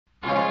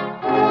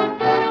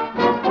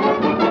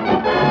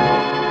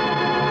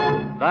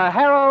The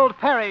Harold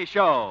Peary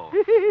Show.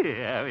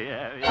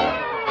 Yeah.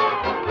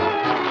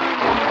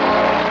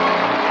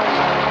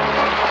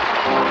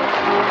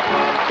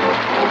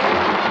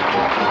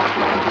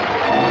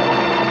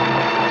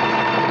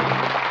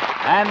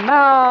 And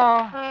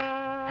now,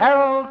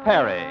 Harold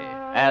Peary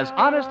as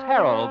Honest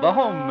Harold the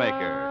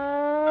Homemaker.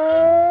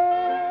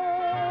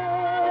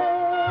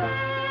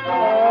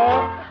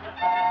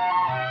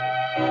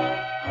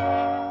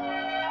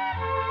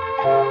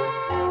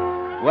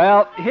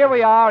 Well, here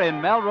we are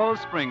in Melrose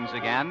Springs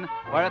again,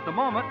 where at the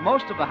moment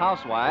most of the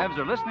housewives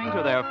are listening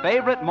to their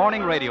favorite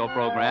morning radio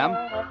program,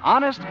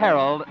 Honest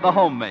Harold the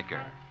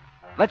Homemaker.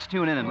 Let's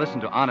tune in and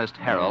listen to Honest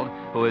Harold,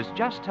 who is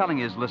just telling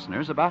his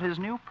listeners about his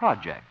new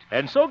project.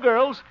 And so,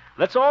 girls,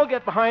 let's all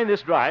get behind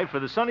this drive for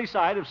the Sunny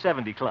Side of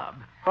 70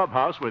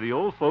 clubhouse where the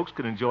old folks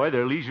can enjoy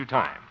their leisure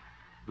time.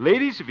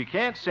 Ladies, if you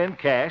can't send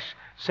cash,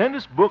 send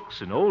us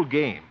books and old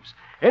games.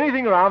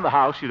 Anything around the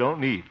house you don't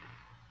need.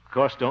 Of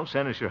course, don't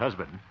send us your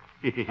husband.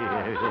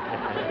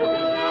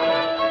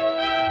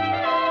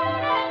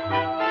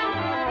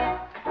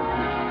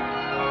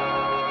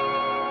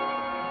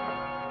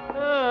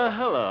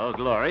 Hello,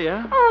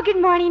 Gloria. Oh, good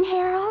morning,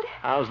 Harold.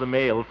 How's the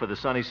mail for the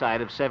Sunny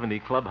Side of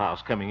 70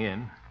 clubhouse coming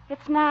in?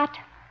 It's not.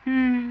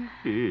 Golly,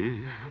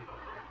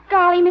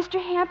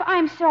 Mr. Hemp,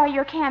 I'm sorry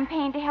your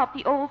campaign to help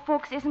the old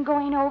folks isn't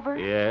going over.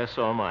 Yeah,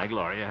 so am I,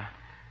 Gloria.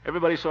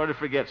 Everybody sort of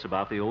forgets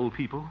about the old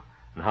people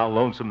and how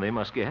lonesome they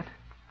must get.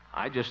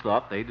 I just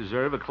thought they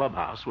deserve a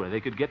clubhouse where they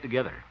could get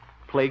together,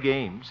 play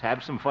games,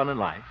 have some fun in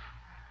life.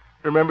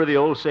 Remember the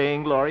old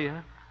saying,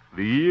 Gloria?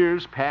 The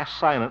years pass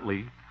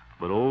silently,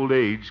 but old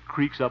age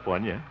creeps up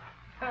on you.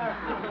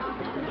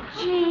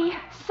 Gee,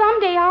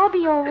 someday I'll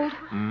be old.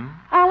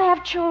 I'll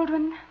have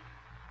children,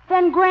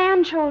 then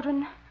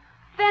grandchildren,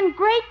 then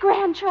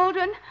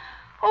great-grandchildren.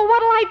 Oh,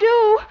 what'll I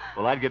do?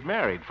 Well, I'd get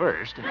married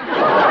first.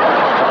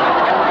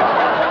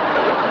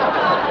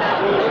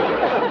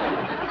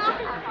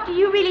 Do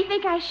you really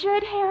think I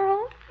should,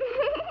 Harold?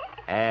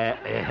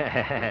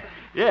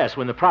 Yes,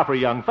 when the proper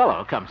young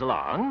fellow comes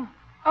along.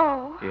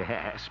 Oh.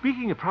 Yeah.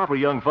 Speaking of proper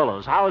young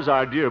fellows, how is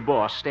our dear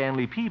boss,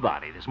 Stanley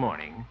Peabody, this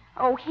morning?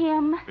 Oh,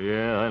 him?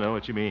 Yeah, I know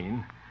what you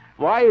mean.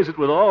 Why is it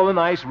with all the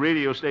nice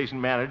radio station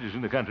managers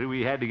in the country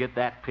we had to get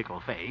that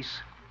pickle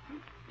face?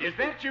 Is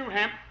that you,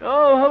 Hemp?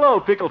 Oh, hello,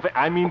 pickle face.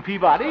 I mean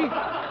Peabody.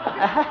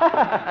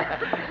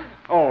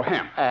 Oh,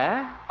 Hemp.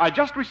 I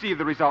just received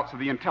the results of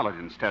the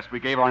intelligence test we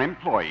gave our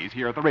employees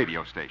here at the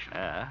radio station.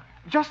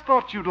 Just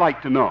thought you'd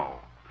like to know.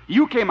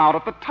 You came out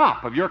at the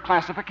top of your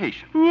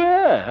classification.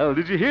 Well,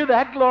 did you hear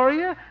that,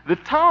 Gloria? The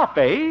top,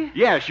 eh?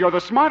 Yes, you're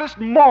the smartest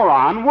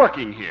moron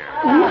working here.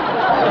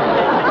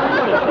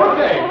 Good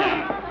day,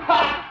 Hemp.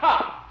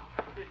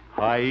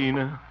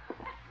 Hyena.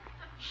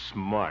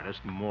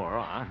 Smartest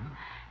moron.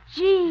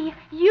 Gee,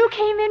 you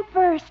came in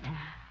first.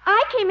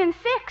 I came in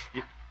sixth.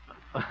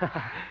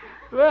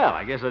 Well,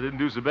 I guess I didn't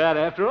do so bad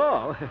after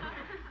all.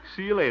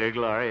 See you later,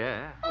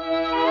 Gloria.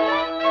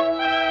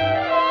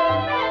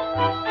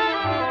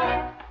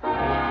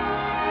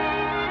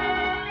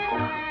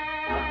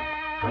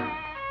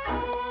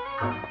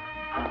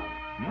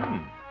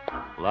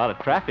 A lot of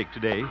traffic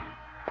today.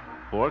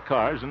 4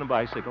 cars and a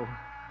bicycle.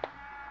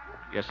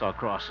 Guess I'll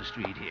cross the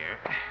street here.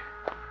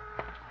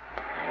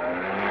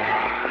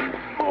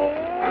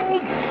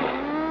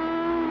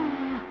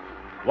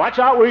 Watch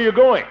out where you're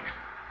going.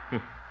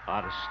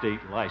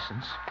 Out-of-state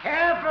license.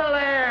 Careful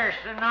there,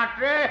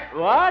 Sinatra.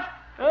 What?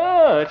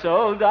 Oh, it's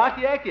old Doc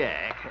Yak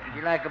Yak. Would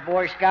you like a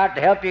Boy Scout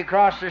to help you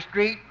cross the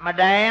street,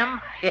 madame?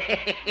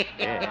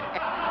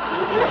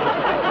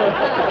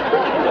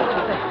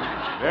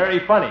 Very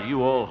funny,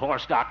 you old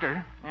horse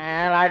doctor.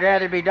 Well, I'd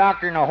rather be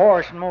doctoring a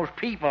horse than most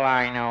people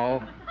I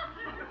know.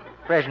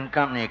 Present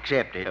company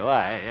accepted.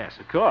 Why, yes,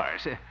 of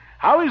course.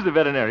 How is the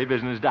veterinary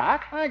business,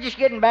 Doc? Well, just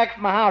getting back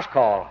from a house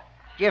call.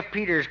 Jeff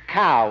Peters'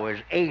 cow is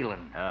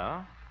ailing.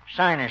 Oh?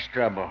 Sinus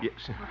trouble.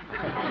 Yes.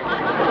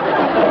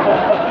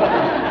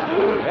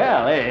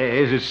 Well,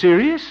 is it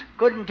serious?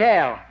 Couldn't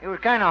tell. It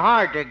was kind of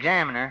hard to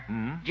examine her.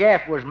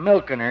 Jeff was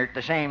milking her at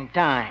the same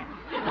time.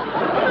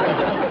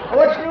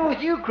 What's new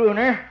with you,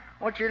 crooner?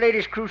 What's your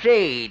latest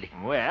crusade?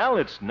 Well,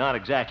 it's not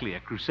exactly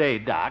a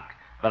crusade, Doc,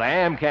 but I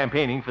am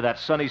campaigning for that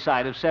Sunny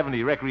Side of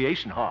 70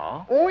 recreation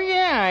hall. Oh,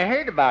 yeah, I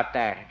heard about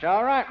that. It's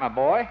all right, my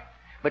boy.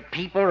 But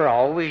people are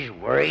always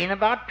worrying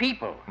about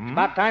people. It's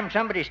about time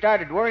somebody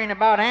started worrying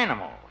about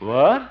animals.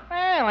 What?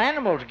 Well,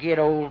 animals get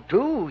old,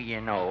 too, you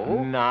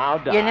know. Now,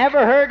 Doc. You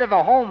never heard of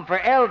a home for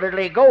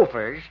elderly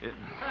gophers?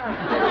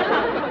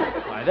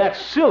 Why, that's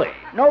silly.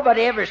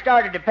 Nobody ever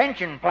started a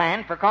pension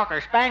plan for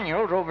Cocker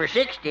Spaniels over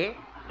 60.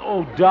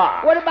 Oh,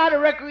 Doc. What about a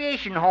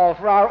recreation hall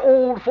for our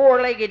old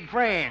four-legged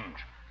friends?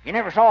 You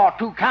never saw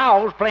 2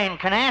 cows playing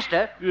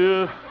canasta.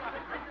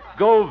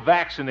 Go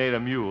vaccinate a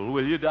mule,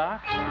 will you,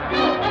 Doc?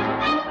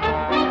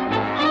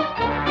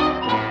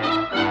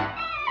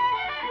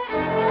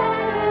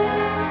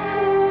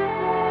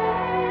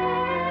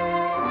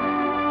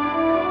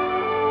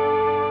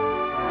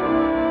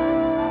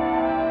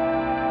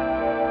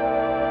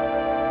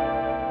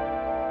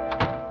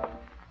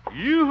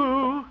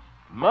 Yoo-hoo!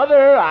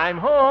 Mother, I'm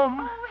home.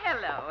 Oh,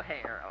 hello,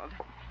 Harold.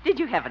 Did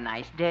you have a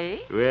nice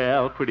day?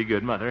 Well, pretty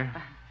good, Mother.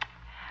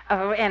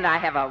 Oh, and I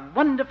have a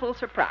wonderful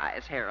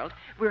surprise, Harold.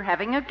 We're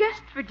having a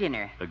guest for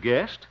dinner. A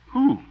guest?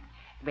 Who?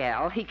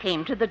 Well, he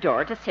came to the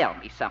door to sell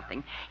me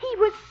something. He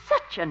was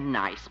such a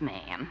nice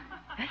man.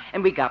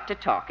 And we got to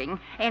talking,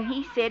 and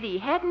he said he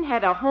hadn't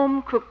had a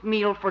home-cooked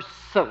meal for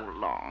so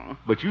long.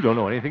 But you don't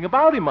know anything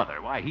about him,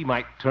 Mother. Why, he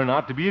might turn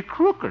out to be a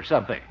crook or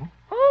something.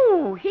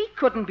 Oh, he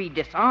couldn't be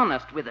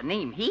dishonest with the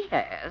name he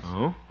has.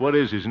 Oh? What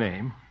is his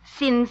name?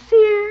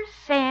 Sincere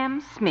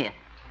Sam Smith.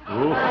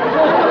 Oh.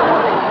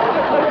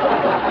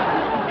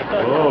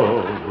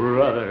 Oh,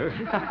 brother.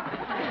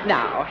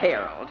 Now,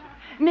 Harold,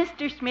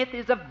 Mr. Smith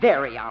is a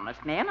very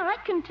honest man, I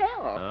can tell.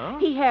 Oh?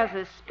 He has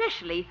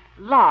especially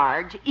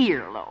large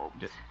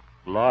earlobes.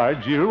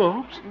 Large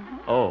earlobes?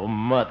 Oh,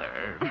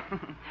 Mother.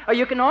 Oh,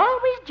 you can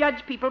always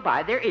judge people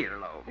by their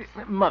earlobes.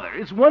 Mother,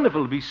 it's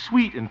wonderful to be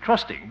sweet and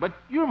trusting, but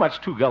you're much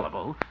too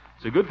gullible.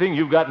 It's a good thing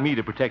you've got me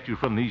to protect you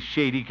from these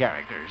shady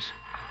characters.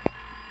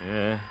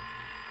 Yeah,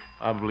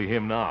 probably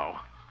him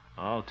now.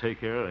 I'll take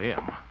care of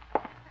him.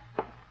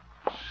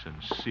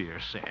 Sincere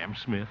Sam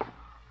Smith.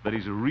 Bet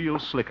he's a real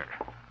slicker.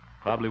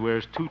 Probably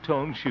wears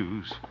two-tone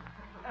shoes.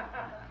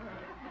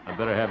 I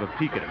better have a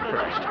peek at him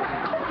first.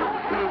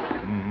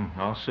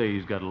 I'll say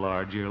he's got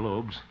large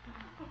earlobes.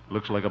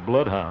 Looks like a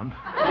bloodhound.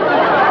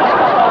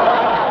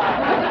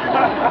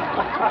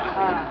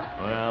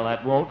 Well,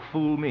 that won't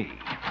fool me.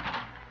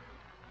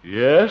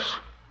 Yes?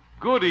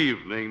 Good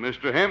evening,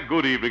 Mr. Hemp.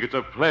 Good evening. It's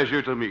a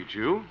pleasure to meet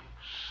you.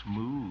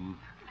 Smooth.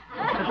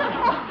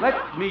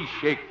 Let me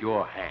shake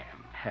your hand.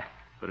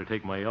 Better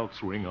take my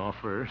Elks ring off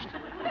first.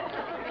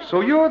 So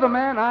you're the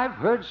man I've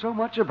heard so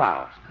much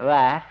about.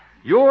 What?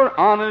 You're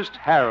Honest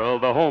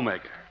Harold, the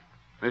homemaker.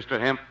 Mr.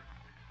 Hemp,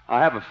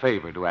 I have a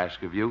favor to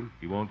ask of you.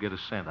 You won't get a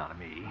cent out of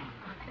me.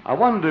 I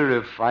wonder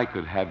if I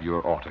could have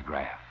your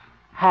autograph.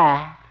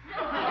 Huh?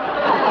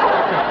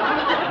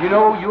 You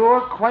know,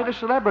 you're quite a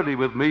celebrity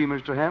with me,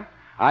 Mr. Hemp.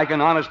 I can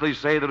honestly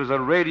say that as a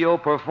radio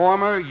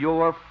performer,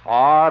 you're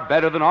far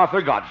better than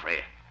Arthur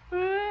Godfrey.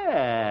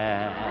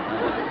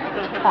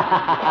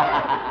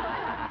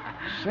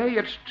 Say,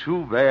 it's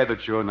too bad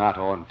that you're not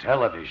on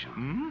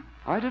television.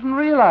 I didn't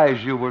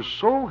realize you were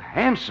so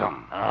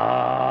handsome.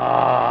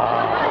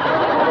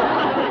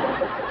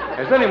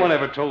 Has anyone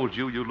ever told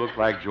you you look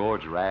like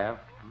George Raft?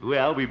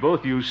 Well, we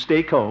both use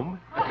stay comb.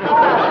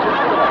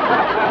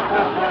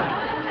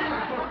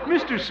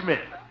 Mr.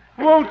 Smith,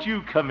 won't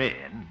you come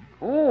in?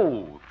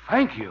 Oh,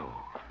 thank you.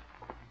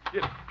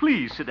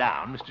 Please sit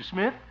down, Mr.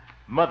 Smith.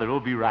 Mother will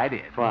be right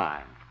in.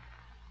 Fine.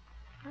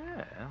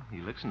 Well, he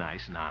looks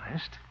nice and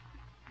honest.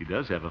 He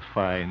does have a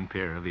fine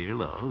pair of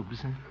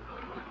earlobes.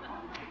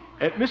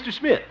 Mr.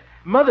 Smith,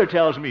 Mother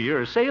tells me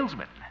you're a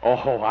salesman.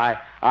 Oh,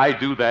 I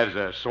do that as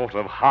a sort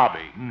of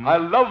hobby. I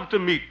love to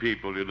meet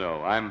people, you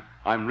know.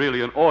 I'm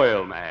really an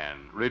oil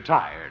man,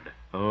 retired.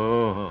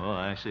 Oh,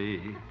 I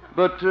see.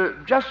 But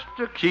just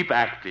to keep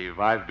active,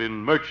 I've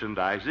been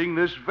merchandising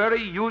this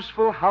very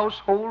useful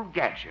household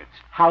gadget.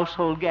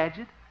 Household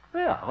gadget?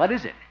 Well, what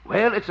is it?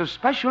 Well, it's a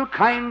special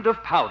kind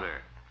of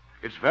powder.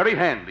 It's very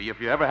handy if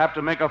you ever have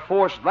to make a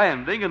forced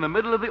landing in the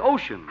middle of the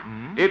ocean.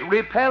 It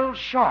repels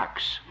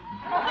sharks.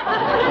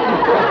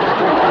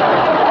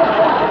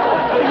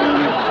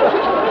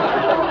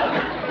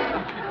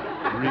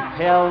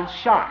 Repel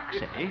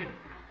sharks, eh?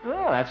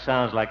 Well, that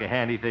sounds like a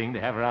handy thing to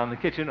have around the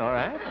kitchen, all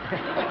right.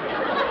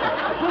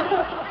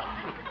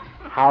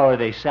 How are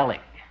they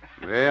selling?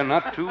 Well,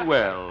 not too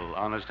well,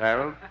 Honest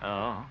Harold.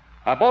 Oh.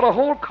 I bought a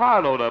whole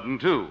carload of them,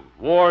 too.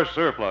 War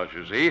surplus,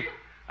 you see.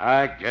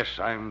 I guess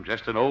I'm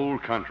just an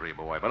old country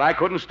boy, but I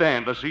couldn't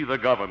stand to see the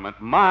government,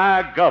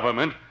 my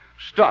government,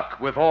 stuck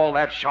with all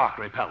that shark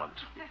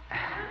repellent.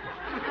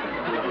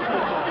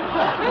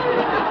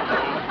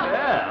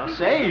 Well,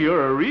 say,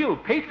 you're a real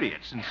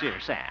patriot, Sincere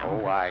Sam.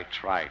 Oh, I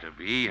try to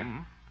be.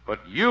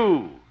 But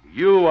you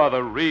are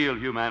the real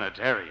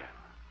humanitarian.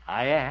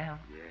 I am.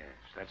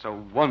 Yes, that's a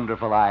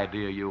wonderful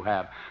idea you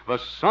have. The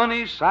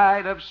sunny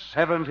side of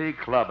 70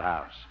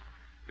 Clubhouse.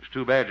 It's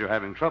too bad you're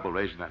having trouble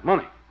raising that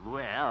money.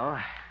 Well...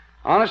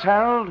 Honest,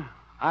 Harold,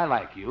 I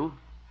like you.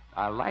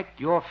 I like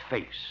your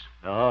face.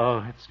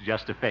 Oh, it's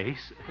just a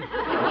face. You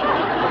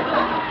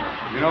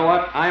know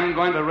what? I'm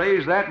going to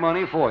raise that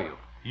money for you.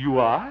 You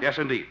are? Yes,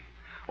 indeed.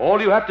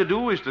 All you have to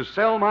do is to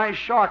sell my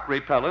shark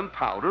repellent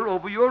powder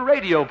over your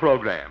radio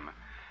program.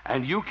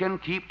 And you can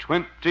keep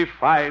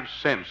 25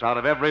 cents out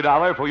of every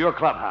dollar for your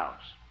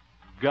clubhouse.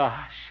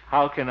 Gosh,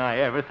 how can I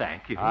ever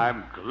thank you?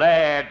 I'm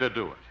glad to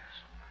do it.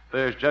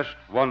 There's just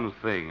one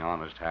thing,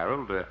 Honest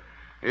Harold.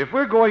 If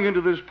we're going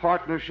into this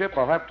partnership,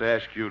 I'll have to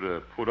ask you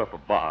to put up a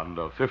bond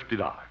of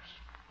 $50.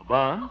 A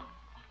bond?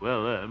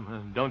 Well,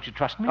 don't you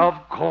trust me?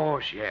 Of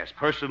course, yes.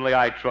 Personally,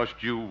 I trust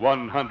you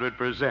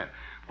 100%.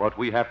 But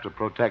we have to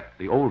protect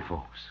the old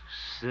folks.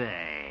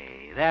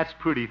 Say, that's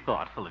pretty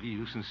thoughtful of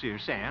you, Sincere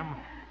Sam.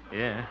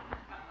 Yeah.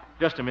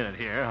 Just a minute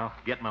here. I'll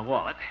get my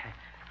wallet.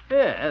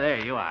 Yeah, there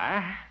you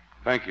are.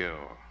 Thank you.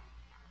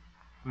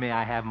 May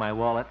I have my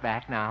wallet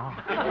back now?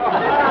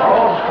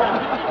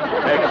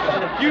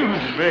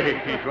 Excuse me.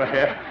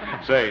 Well,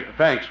 say,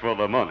 thanks for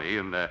the money,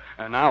 and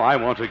now I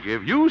want to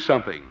give you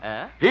something.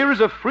 Here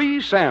is a free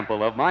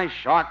sample of my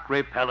shark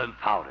repellent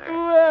powder.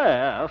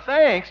 Well,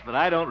 thanks, but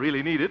I don't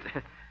really need it.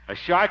 A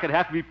shark would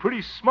have to be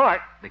pretty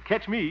smart to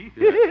catch me.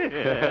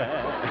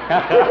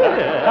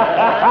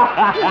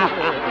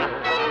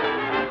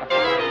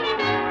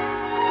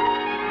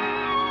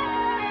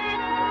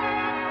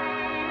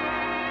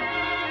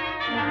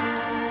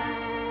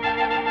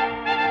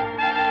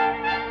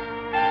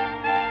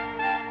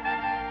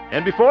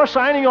 And before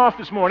signing off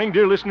this morning,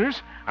 dear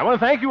listeners, I want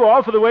to thank you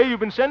all for the way you've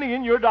been sending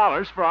in your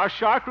dollars for our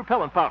shark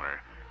repellent powder.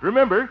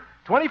 Remember,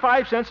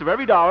 25 cents of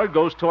every dollar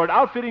goes toward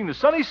outfitting the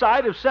sunny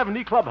side of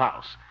 70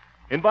 Clubhouse.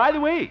 And by the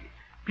way,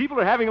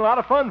 people are having a lot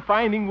of fun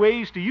finding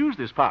ways to use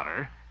this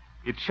powder.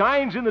 It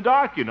shines in the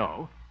dark, you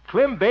know.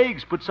 Clem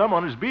Beggs put some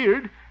on his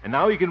beard, and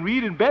now he can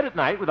read in bed at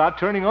night without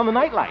turning on the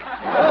nightlight.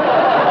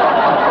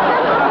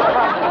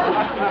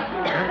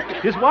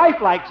 His wife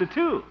likes it,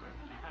 too.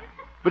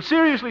 But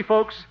seriously,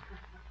 folks,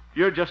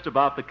 you're just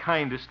about the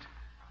kindest,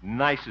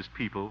 nicest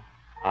people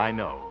I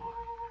know.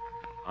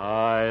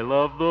 I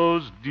love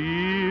those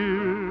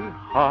dear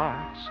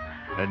hearts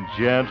and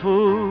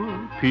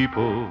gentle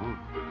people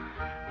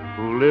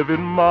who live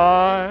in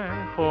my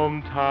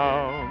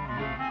hometown,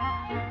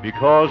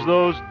 because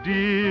those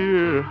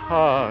dear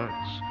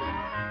hearts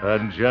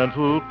and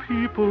gentle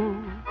people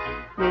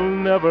will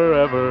never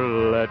ever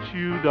let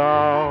you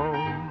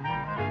down.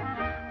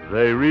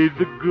 They read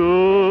the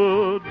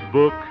good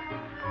book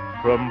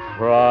from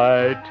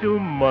Friday till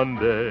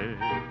Monday.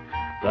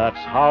 That's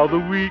how the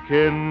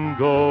weekend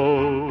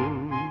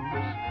goes.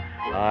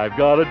 I've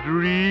got a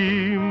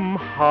dream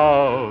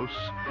house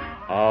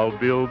I'll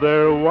build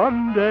there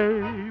one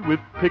day, with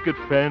picket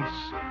fence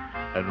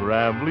and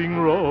rambling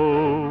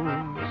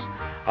rose.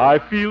 I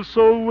feel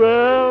so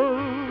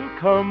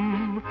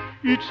welcome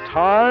each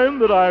time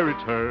that I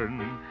return,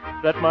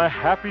 that my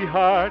happy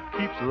heart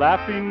keeps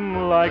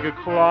laughing like a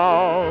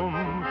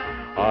clown.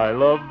 I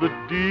love the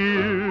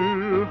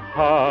dear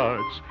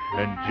hearts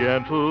and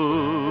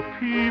gentle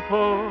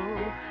people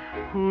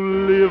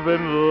who live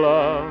and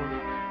love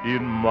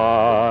in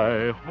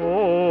my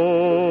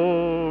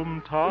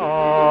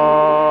hometown.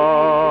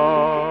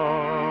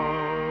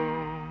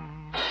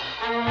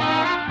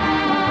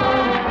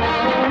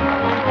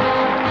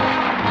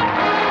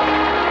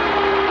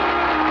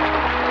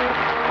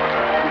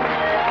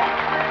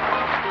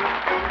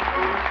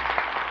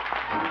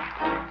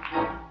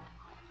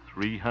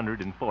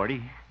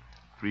 $340,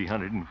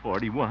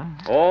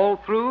 $341. All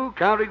through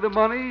counting the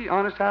money,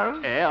 Honest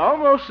Harold?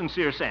 Almost,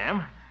 Sincere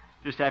Sam.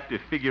 Just have to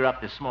figure up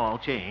the small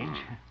change.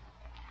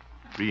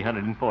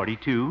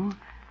 342,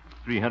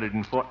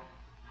 304.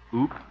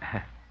 Oop,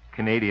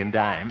 Canadian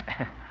dime.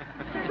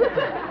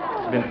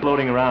 It's been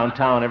floating around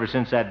town ever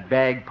since that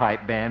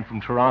bagpipe band from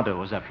Toronto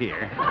was up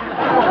here.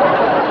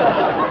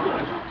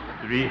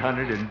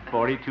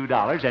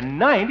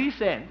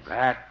 $342.90.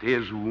 That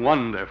is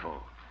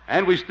wonderful.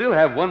 And we still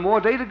have one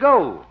more day to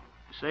go.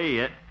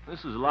 Say,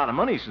 this is a lot of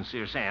money,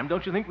 Sincere Sam.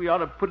 Don't you think we ought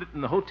to put it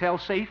in the hotel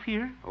safe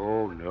here?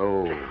 Oh,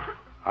 no.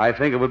 I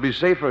think it would be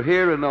safer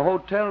here in the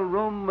hotel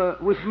room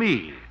with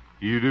me.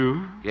 You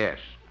do? Yes.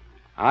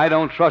 I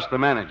don't trust the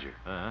manager.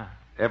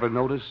 Ever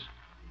notice?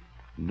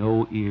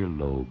 No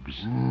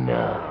earlobes.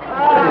 No.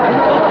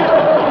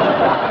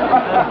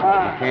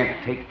 You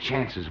can't take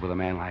chances with a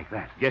man like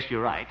that. Guess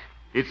you're right.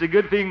 It's a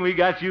good thing we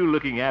got you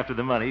looking after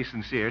the money,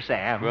 Sincere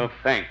Sam. Well,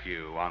 thank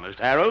you, Honest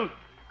Harold.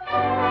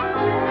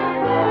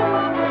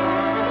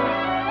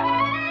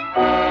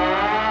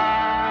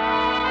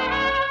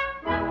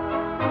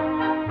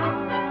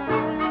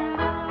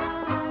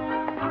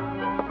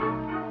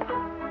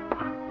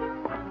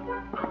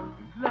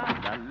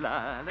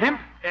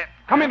 Hemp,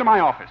 come into my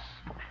office.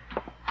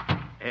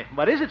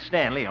 What is it,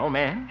 Stanley, old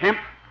man? Hemp,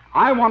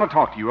 I want to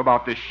talk to you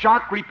about this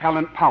shark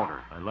repellent powder.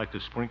 I'd like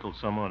to sprinkle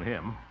some on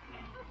him.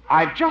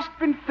 I've just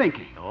been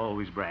thinking.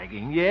 Always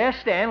bragging. Yes,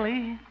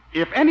 Stanley?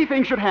 If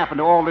anything should happen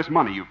to all this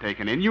money you've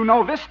taken in, you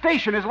know this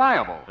station is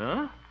liable.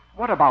 Huh?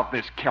 What about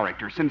this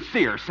character,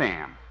 Sincere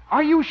Sam?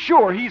 Are you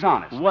sure he's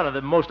honest? One of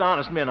the most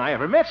honest men I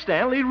ever met,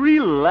 Stanley.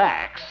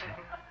 Relax.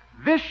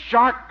 This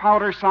shark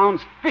powder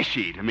sounds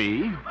fishy to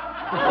me.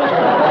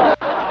 Well,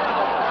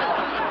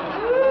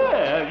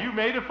 you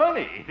made it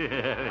funny.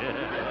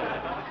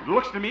 It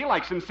looks to me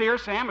like Sincere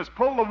Sam has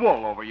pulled the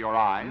wool over your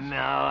eyes. No,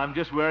 I'm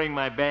just wearing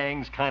my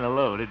bangs kind of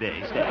low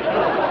today,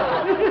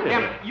 Stanley.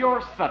 Hemp,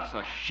 you're such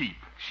a sheep.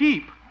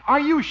 Sheep? Are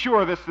you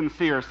sure this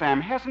Sincere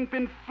Sam hasn't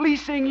been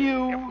fleecing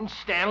you?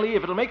 Stanley,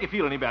 if it'll make you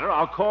feel any better,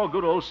 I'll call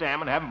good old Sam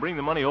and have him bring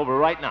the money over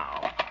right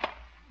now.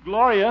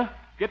 Gloria,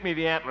 get me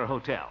the Antler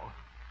Hotel.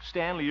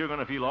 Stanley, you're going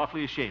to feel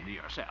awfully ashamed of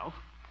yourself.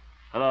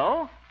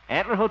 Hello?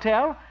 Antler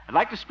Hotel? I'd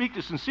like to speak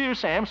to Sincere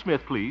Sam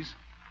Smith, please.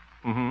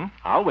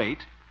 I'll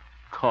wait.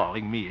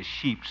 Calling me a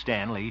sheep,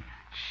 Stanley.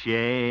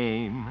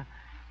 Shame.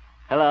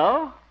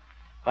 Hello?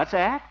 What's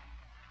that?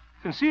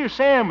 Sincere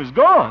Sam is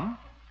gone.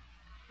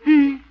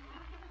 He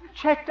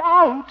checked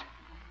out.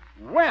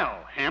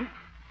 Well, Hemp,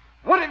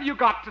 what have you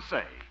got to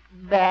say?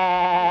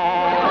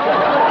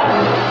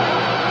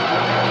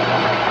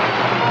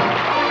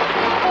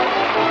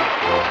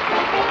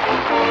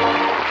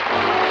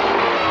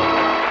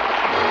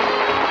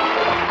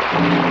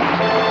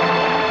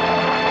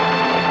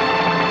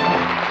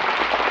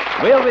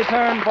 We'll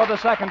return for the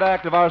second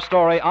act of our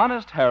story,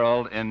 Honest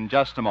Harold, in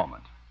just a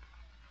moment.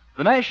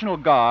 The National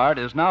Guard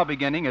is now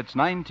beginning its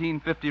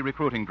 1950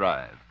 recruiting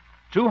drive.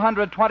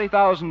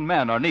 220,000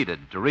 men are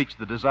needed to reach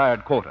the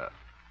desired quota.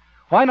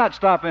 Why not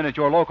stop in at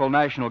your local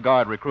National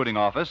Guard recruiting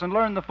office and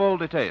learn the full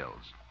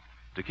details?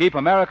 To keep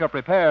America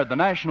prepared, the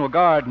National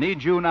Guard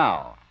needs you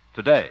now,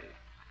 today.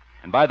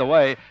 And by the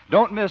way,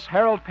 don't miss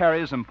Harold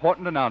Peary's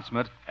important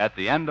announcement at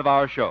the end of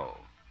our show.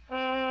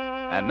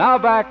 And now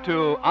back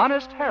to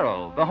Honest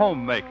Harold, the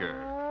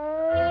homemaker.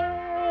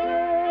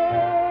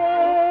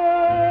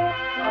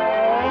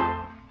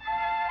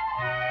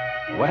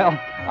 Well,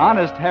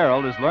 Honest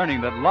Harold is learning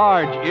that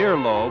large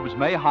earlobes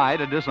may hide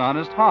a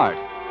dishonest heart.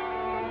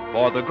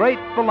 For the great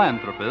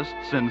philanthropist,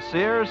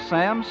 sincere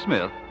Sam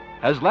Smith,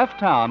 has left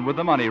town with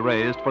the money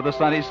raised for the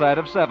Sunny Side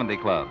of 70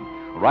 Club.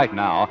 Right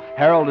now,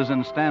 Harold is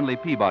in Stanley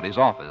Peabody's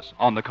office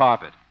on the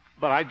carpet.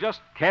 But I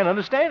just can't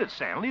understand it,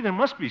 Stanley. There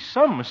must be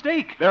some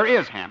mistake. There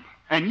is, Hemp,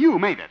 and you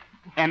made it.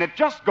 And it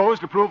just goes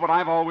to prove what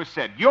I've always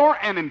said. You're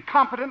an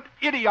incompetent,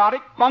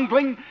 idiotic,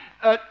 bungling,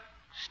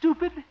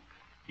 Stupid?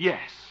 yes,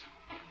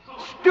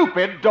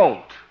 stupid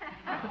dolt.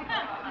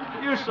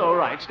 You're so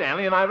right,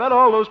 Stanley, and I let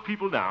all those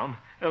people down.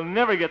 They'll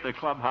never get the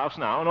clubhouse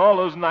now, and all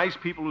those nice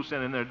people who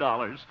sent in their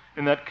dollars,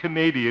 and that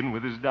Canadian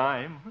with his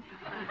dime.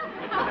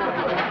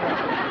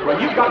 Well,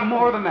 you've got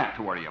more than that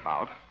to worry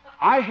about.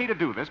 I hate to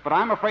do this, but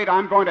I'm afraid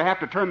I'm going to have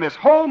to turn this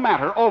whole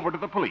matter over to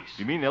the police.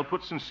 You mean they'll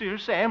put Sincere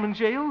Sam in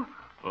jail?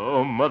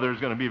 Oh, Mother's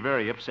going to be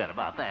very upset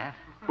about that.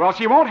 Well,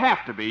 she won't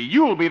have to be.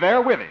 You'll be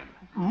there with him.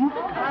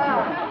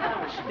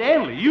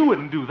 Stanley, you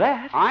wouldn't do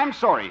that. I'm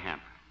sorry,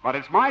 Hemp, but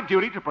it's my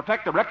duty to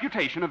protect the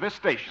reputation of this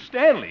station.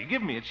 Stanley,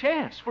 give me a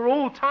chance, for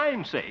old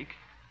time's sake.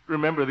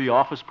 Remember the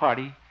office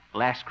party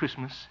last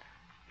Christmas?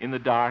 In the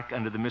dark,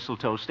 under the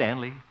mistletoe,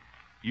 Stanley?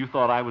 You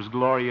thought I was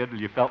Gloria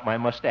till you felt my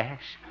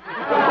mustache?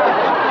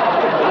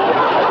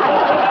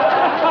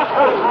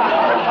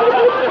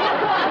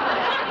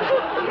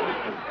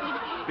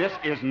 This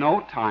is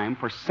no time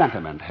for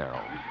sentiment, Harold.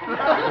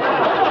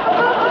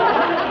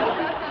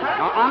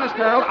 Now, honest,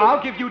 Harold,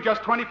 I'll give you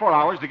just 24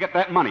 hours to get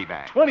that money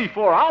back.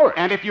 24 hours?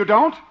 And if you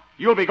don't,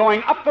 you'll be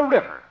going up the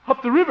river.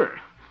 Up the river?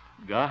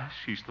 Gosh,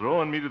 she's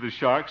throwing me to the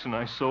sharks, and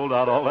I sold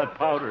out all that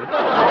powder.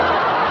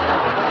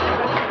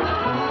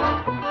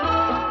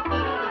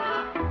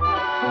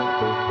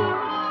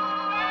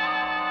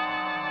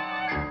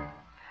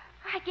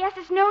 I guess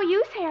it's no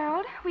use,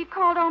 Harold. We've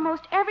called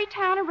almost every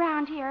town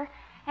around here,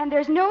 and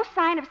there's no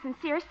sign of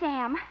Sincere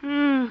Sam.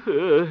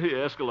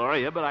 Yes,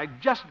 Gloria, but I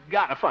just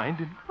gotta find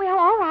him. Well,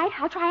 all right.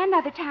 I'll try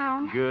another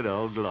town. Good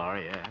old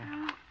Gloria.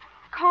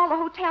 Call the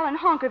hotel in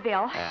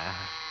Honkerville.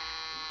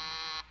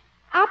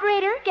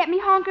 Operator, get me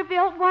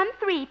Honkerville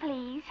 13,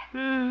 please.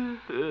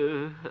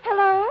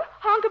 Hello?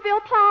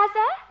 Honkerville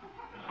Plaza?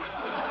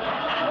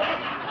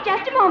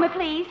 Just a moment,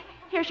 please.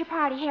 Here's your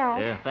party, Harold.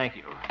 Yeah, thank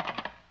you.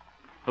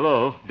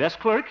 Hello, desk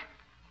clerk?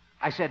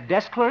 I said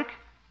desk clerk?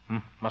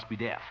 Must be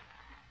deaf.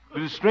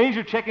 Did a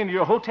stranger check into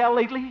your hotel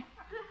lately?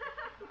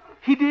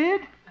 He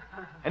did?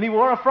 And he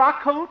wore a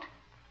frock coat?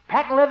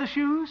 Patent leather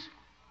shoes?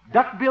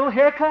 Duckbill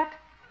haircut?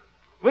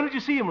 When did you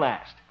see him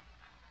last?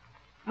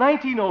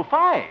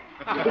 1905.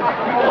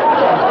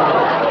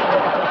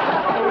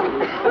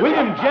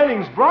 William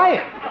Jennings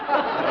Bryan.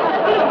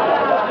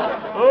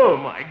 Oh,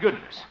 my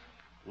goodness.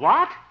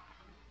 What?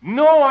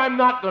 No, I'm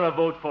not going to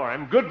vote for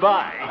him.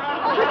 Goodbye.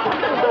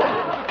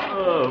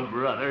 Oh,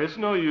 brother, it's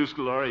no use,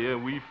 Gloria.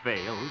 We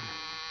failed.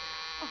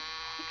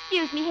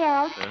 Excuse me,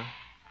 Harold.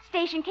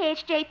 Station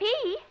KHJP.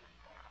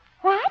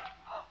 What?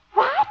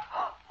 What?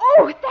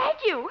 Oh, thank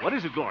you. What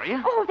is it,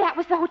 Gloria? Oh, that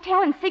was the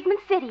hotel in Sigmund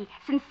City.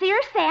 Sincere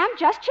Sam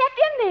just checked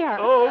in there.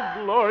 Oh,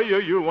 Gloria,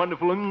 you're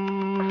wonderful. Why,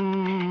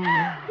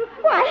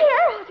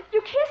 Harold,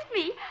 you kissed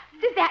me.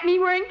 Does that mean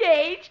we're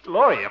engaged?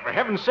 Gloria, for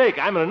heaven's sake,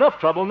 I'm in enough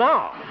trouble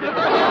now.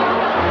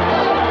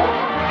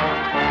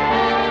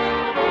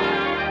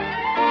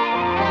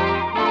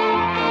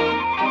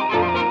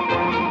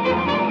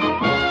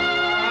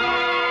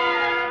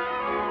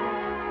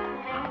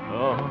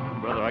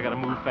 I gotta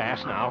move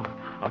fast now.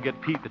 I'll get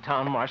Pete, the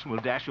town marshal, and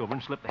we'll dash over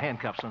and slip the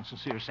handcuffs on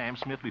Sincere Sam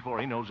Smith before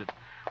he knows it.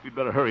 We'd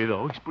better hurry,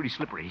 though. He's pretty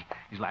slippery.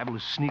 He's liable to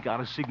sneak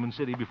out of Sigmund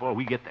City before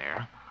we get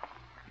there.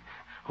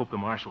 Hope the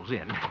marshal's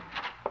in.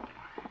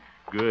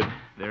 Good.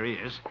 There he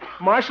is.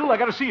 Marshal, I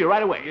gotta see you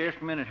right away.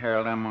 Just a minute,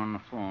 Harold. I'm on the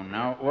phone.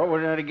 Now, what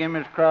was that again,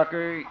 Miss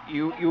Crocker?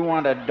 You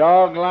want a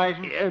dog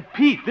license?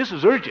 Pete, this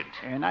is urgent.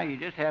 Now you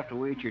just have to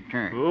wait your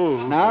turn.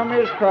 Oh. Now,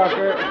 Miss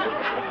Crocker,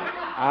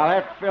 I'll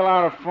have to fill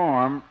out a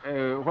form.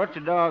 What's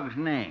the dog's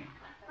name?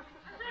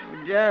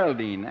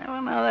 Geraldine.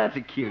 Well, now that's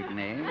a cute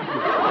name. Let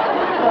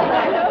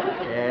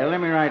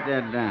me write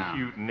that down.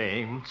 Cute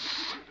name.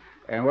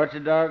 And what's the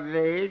dog's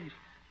age?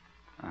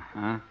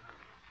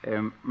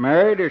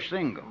 Married or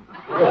single?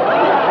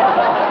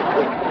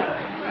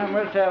 I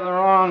must have the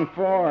wrong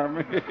form.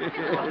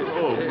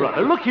 Oh,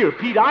 brother, look here,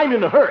 Pete. I'm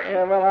in a hurry.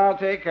 Yeah, well, I'll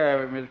take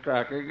care of it, Miss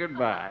Crocker.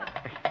 Goodbye.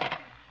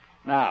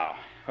 Now,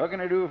 what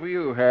can I do for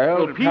you,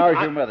 Harold? Well, Pete,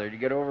 how's your mother? Did you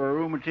get over a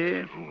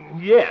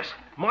rheumatism? Yes.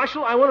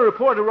 Marshal, I want to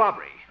report a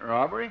robbery.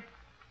 Robbery?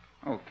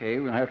 Okay,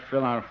 we'll have to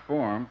fill out a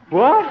form.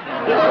 What?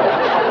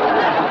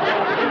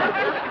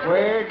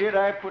 Where did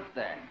I put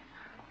that?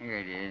 Here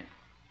it is.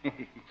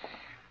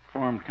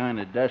 Form's kind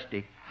of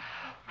dusty.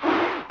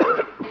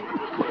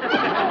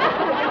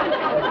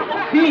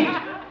 Pete!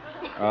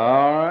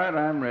 All right,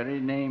 I'm ready.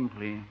 Name,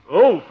 please.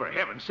 Oh, for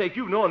heaven's sake,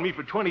 you've known me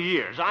for 20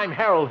 years. I'm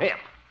Harold Hemp.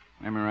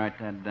 Let me write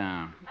that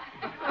down.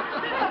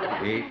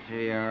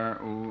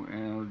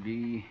 Harold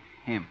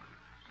Hemp.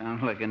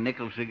 Sounds like a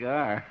nickel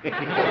cigar.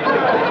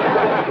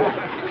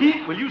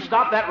 Pete, will you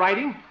stop that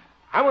writing?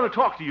 I want to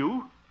talk to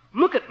you.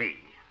 Look at me.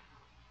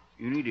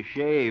 You need a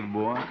shave,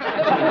 boy.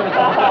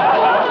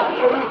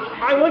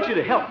 I want you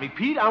to help me,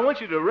 Pete. I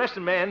want you to arrest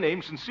a man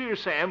named Sincere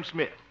Sam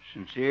Smith.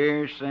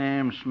 Sincere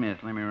Sam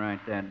Smith. Let me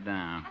write that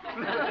down.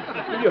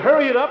 Will you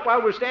hurry it up while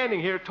we're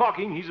standing here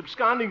talking? He's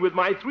absconding with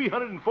my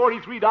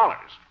 $343.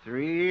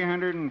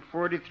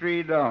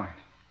 $343.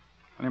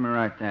 Let me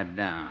write that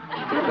down.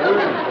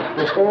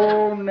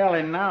 Oh,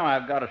 Nellie, now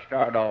I've got to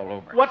start all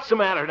over. What's the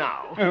matter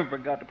now? I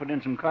forgot to put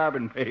in some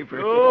carbon paper.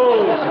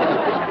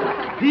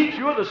 Oh, Pete,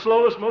 you're the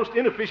slowest, most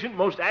inefficient,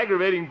 most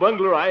aggravating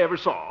bungler I ever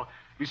saw.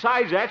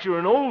 Besides that, you're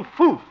an old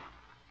foof.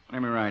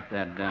 Let me write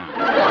that down.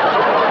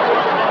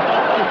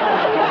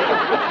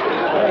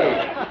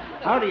 Hey,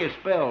 how do you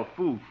spell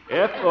foof?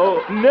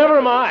 F-O...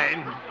 Never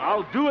mind.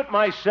 I'll do it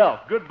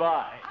myself.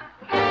 Goodbye.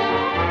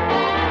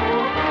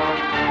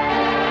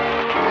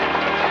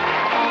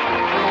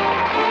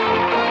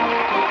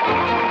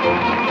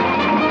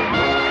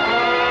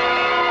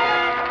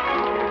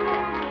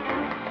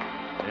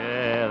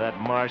 Yeah, that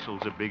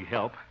marshal's a big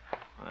help.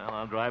 Well,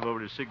 I'll drive over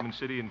to Sigmund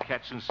City and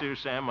catch Sincere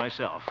Sam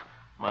myself.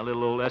 My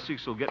little old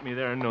Essex will get me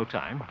there in no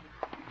time.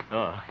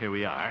 Oh, here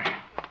we are.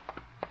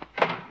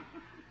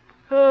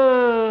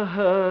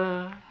 Oh,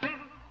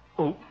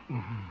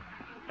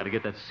 gotta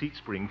get that seat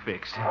spring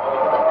fixed.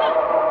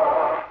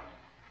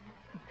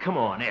 Come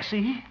on,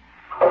 Essie.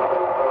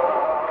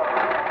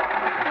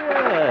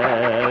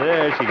 Yeah,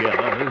 there she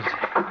goes.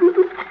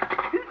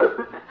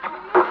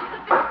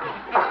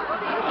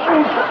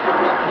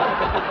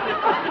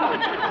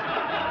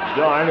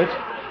 Darn it.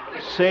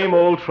 Same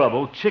old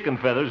trouble. Chicken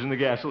feathers in the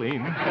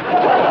gasoline.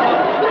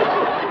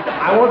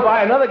 I won't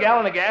buy another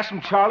gallon of gas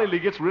from Charlie till he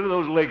gets rid of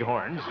those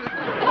leghorns. Come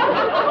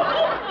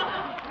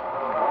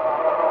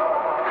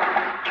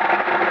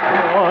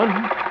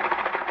on.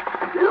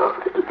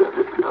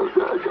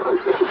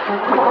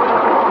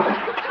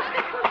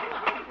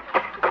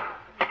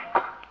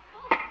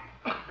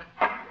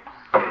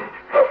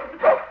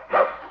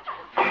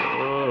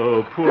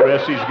 Oh, poor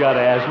Essie's got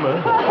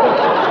asthma.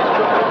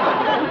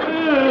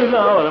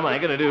 Now, what am I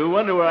going to do?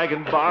 Wonder where I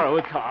can borrow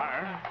a car.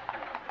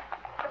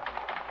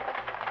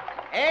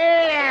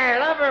 Hey there,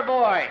 lover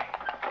boy.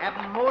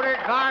 Having motor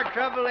car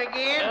trouble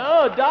again?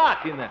 Oh,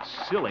 Doc, in that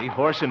silly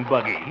horse and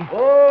buggy.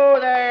 Oh,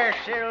 there,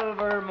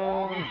 Silver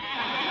Moon.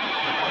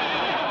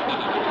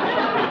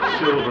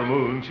 Silver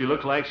Moon. She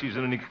looks like she's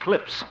in an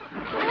eclipse.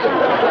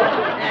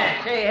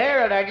 Say,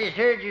 Harold, I just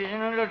heard you was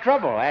in a little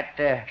trouble. That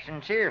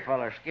Sincere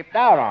feller skipped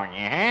out on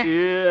you, huh?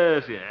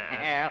 Yes,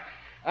 yeah. Well,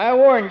 I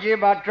warned you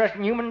about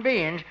trusting human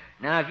beings.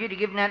 Now, if you'd have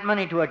given that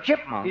money to a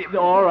chipmunk...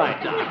 All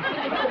right, Doc.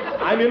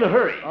 I'm in a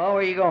hurry. Oh,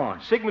 where you going?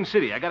 Sigmund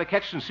City. I got to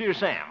catch Sincere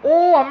Sam.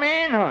 Oh, a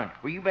manhunt.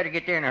 Well, you better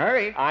get there in a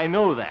hurry. I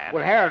know that.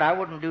 Well, Harold, I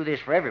wouldn't do this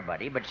for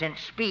everybody, but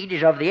since speed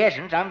is of the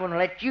essence, I'm going to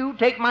let you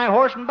take my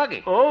horse and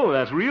buggy. Oh,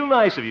 that's real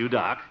nice of you,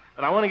 Doc.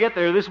 But I want to get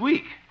there this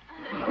week.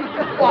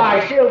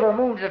 Why, Silver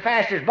Moon's the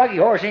fastest buggy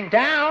horse in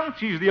town.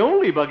 She's the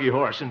only buggy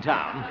horse in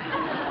town.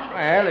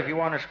 Well, if you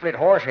want to split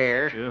horse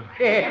hairs.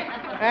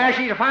 Yeah.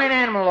 She's a fine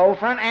animal, though,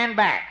 front and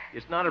back.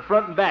 It's not her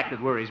front and back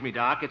that worries me,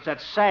 Doc. It's that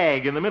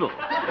sag in the middle.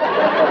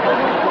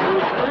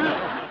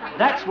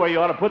 That's where you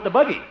ought to put the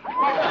buggy.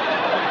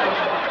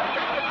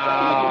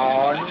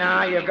 Oh,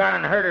 now you've gone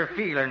and hurt her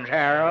feelings,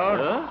 Harold.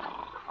 Huh?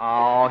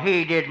 Oh,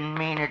 he didn't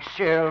mean it,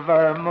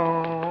 Silver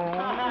Moon.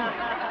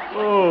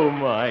 Oh,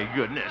 my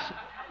goodness.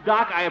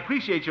 Doc, I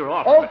appreciate your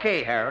offer.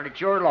 Okay, Harold, it's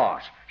your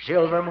loss.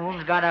 Silver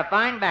Moon's got a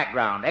fine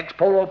background.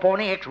 Ex-polo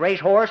pony, ex-race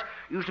horse.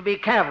 Used to be a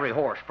cavalry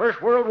horse. First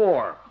World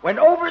War. Went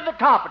over the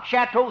top at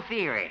Chateau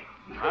Theory.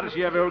 How does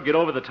she ever get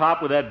over the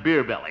top with that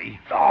beer belly?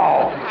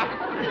 Oh,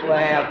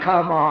 well,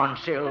 come on,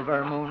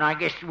 Silver Moon. I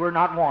guess we're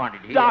not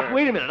wanted here. Doc,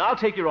 wait a minute. I'll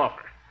take your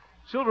offer.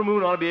 Silver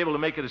Moon ought to be able to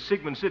make it to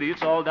Sigmund City.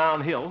 It's all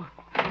downhill.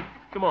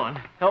 Come on,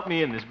 help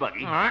me in this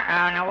buggy. All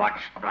right, now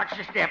watch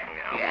the step.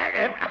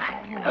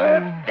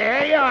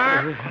 There you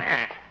are.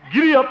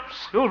 Giddy up,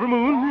 Silver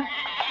Moon.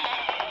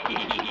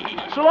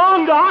 So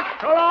long, Doc.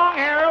 So long,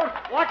 Harold.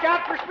 Watch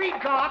out for speed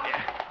cop.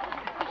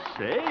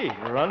 Say,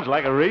 runs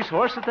like a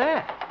racehorse at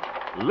that.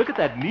 Look at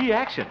that knee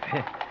action.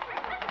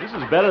 This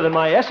is better than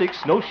my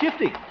Essex, no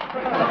shifting.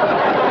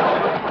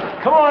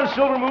 Come on,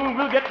 Silver Moon.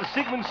 We'll get to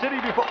Sigmund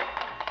City before...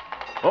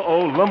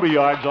 Uh-oh,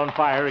 lumberyard's on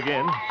fire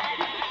again.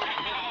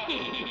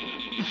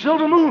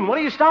 Silver Moon, what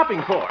are you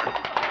stopping for?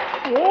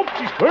 Oh,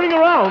 she's turning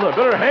around. I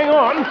better hang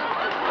on.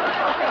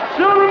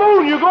 Silver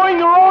Moon, you're going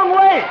the wrong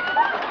way.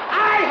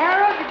 Hi,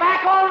 Harold. You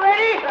back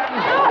already?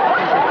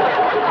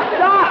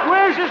 Doc,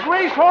 where's this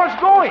racehorse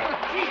going?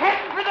 She's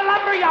heading for the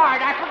lumberyard.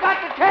 I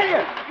forgot to tell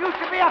you.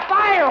 Used to be a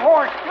fire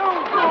horse, too.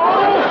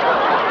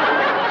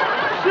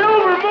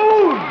 Silver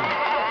Moon!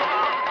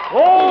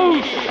 Oh,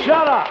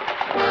 shut up.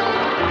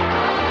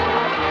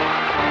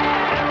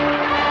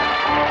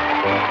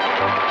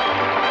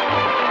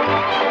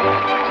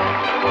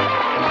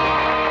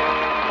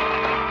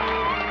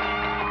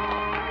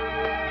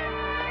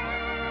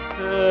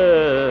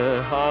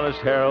 Honest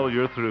Harold,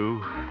 you're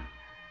through.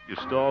 You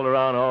stalled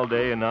around all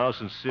day, and now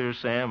Sincere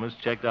Sam has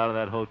checked out of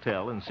that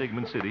hotel in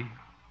Sigmund City.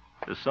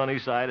 The sunny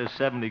side of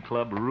 70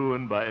 Club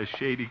ruined by a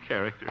shady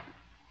character.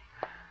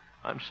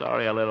 I'm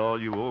sorry I let all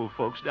you old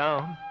folks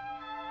down.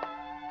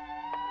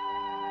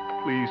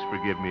 Please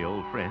forgive me,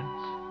 old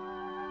friends.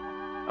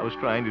 I was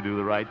trying to do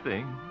the right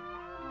thing.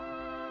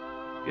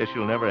 Guess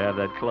you'll never have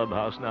that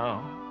clubhouse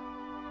now.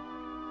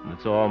 And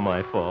it's all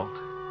my fault.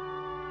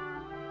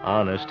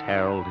 Honest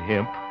Harold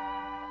Himp,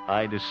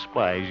 I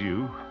despise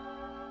you.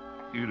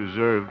 You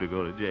deserve to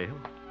go to jail.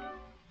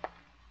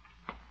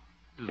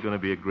 This is going to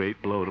be a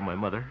great blow to my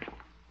mother.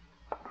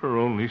 Her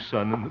only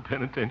son in the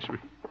penitentiary.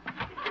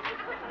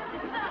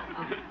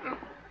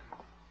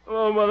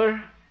 Hello,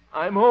 Mother.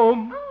 I'm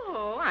home.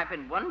 Oh, I've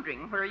been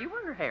wondering where you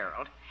were,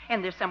 Harold.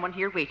 And there's someone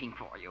here waiting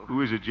for you.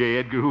 Who is it, J.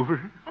 Edgar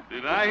Hoover?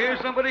 Did I hear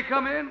somebody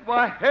come in?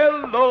 Why,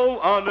 hello,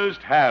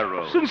 Honest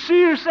Harold.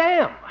 Sincere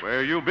Sam.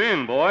 Where you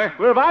been, boy?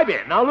 Where have I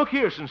been? Now, look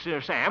here,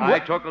 Sincere Sam. I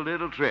took a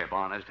little trip,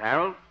 Honest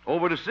Harold,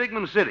 over to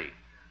Sigmund City.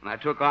 And I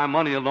took our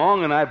money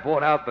along and I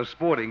bought out the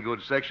sporting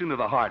goods section of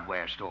the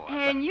hardware store.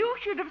 And you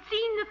should have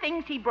seen the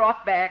things he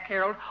brought back,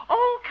 Harold.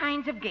 All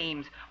kinds of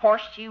games.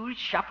 Horseshoes,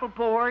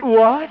 shuffleboard.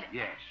 What?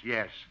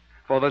 Yes.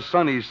 For the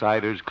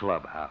Sunnysiders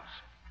Clubhouse.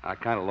 I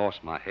kind of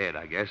lost my head,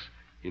 I guess.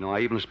 You know,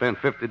 I even spent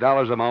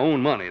 $50 of my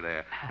own money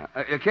there.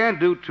 You can't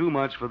do too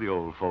much for the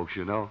old folks,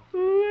 you know.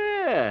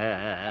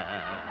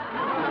 Yeah.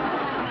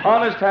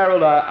 Honest,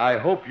 Harold, I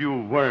hope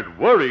you weren't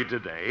worried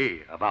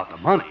today about the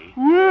money.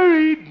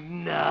 Worried?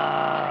 No.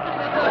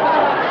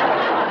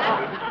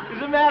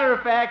 As a matter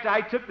of fact,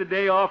 I took the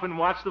day off and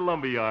watched the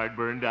lumberyard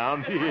burn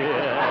down.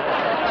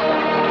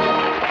 Yeah.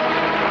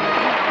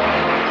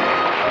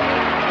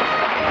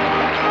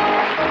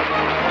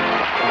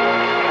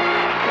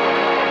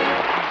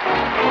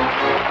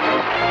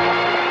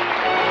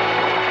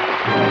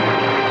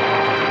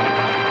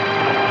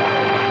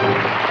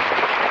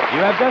 You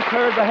have just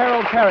heard the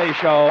Harold Peary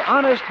Show,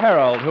 Honest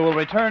Harold, who will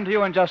return to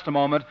you in just a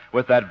moment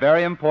with that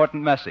very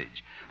important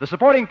message. The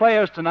supporting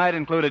players tonight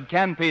included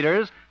Ken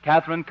Peters,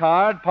 Catherine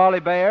Card, Parley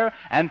Bayer,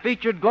 and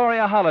featured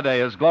Gloria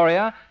Holliday as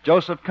Gloria,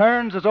 Joseph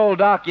Kearns as Old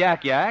Doc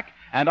Yak Yak,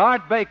 and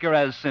Art Baker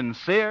as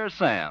Sincere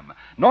Sam.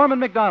 Norman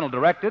McDonald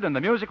directed, and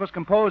the music was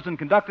composed and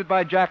conducted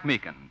by Jack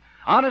Meakin.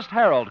 Honest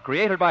Harold,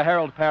 created by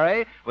Harold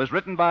Peary, was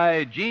written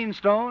by Gene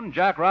Stone,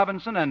 Jack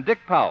Robinson, and Dick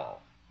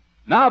Powell.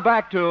 Now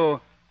back to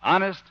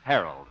Honest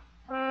Harold.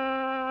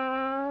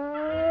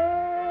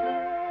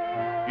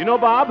 You know,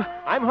 Bob,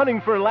 I'm hunting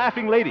for a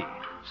laughing lady.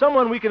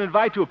 Someone we can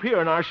invite to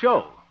appear in our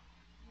show.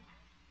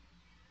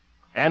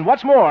 And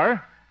what's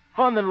more,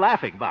 fun than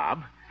laughing,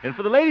 Bob. And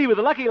for the lady with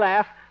the lucky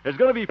laugh, there's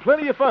going to be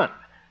plenty of fun.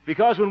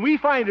 Because when we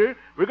find her,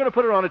 we're going to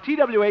put her on a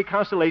TWA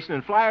Constellation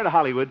and fly her to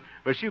Hollywood,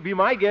 where she'll be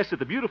my guest at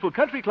the beautiful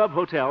Country Club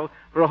Hotel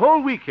for a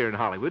whole week here in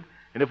Hollywood.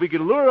 And if we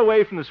can lure her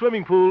away from the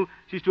swimming pool,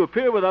 she's to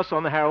appear with us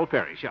on the Harold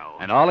Peary Show.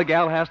 And all a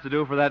gal has to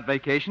do for that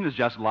vacation is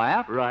just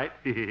laugh? Right.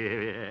 And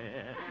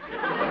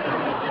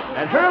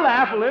her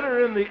laugh will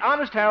enter in the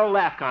Honest Harold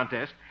Laugh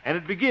Contest, and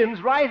it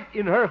begins right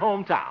in her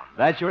hometown.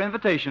 That's your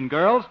invitation,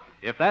 girls.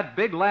 If that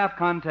big laugh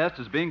contest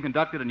is being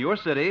conducted in your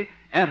city,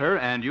 enter,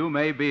 and you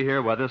may be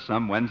here with us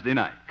some Wednesday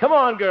night. Come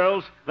on,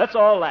 girls. Let's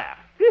all laugh.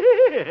 This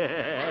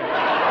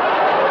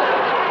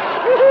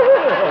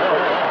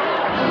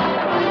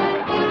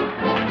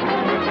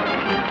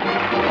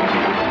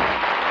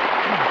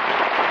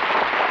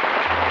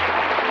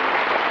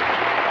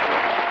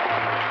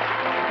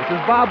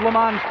is Bob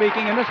Lamont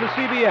speaking, and this is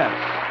CBS,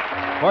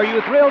 where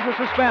you thrill to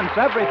suspense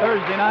every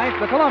Thursday night,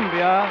 the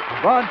Columbia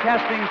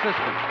Broadcasting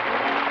System.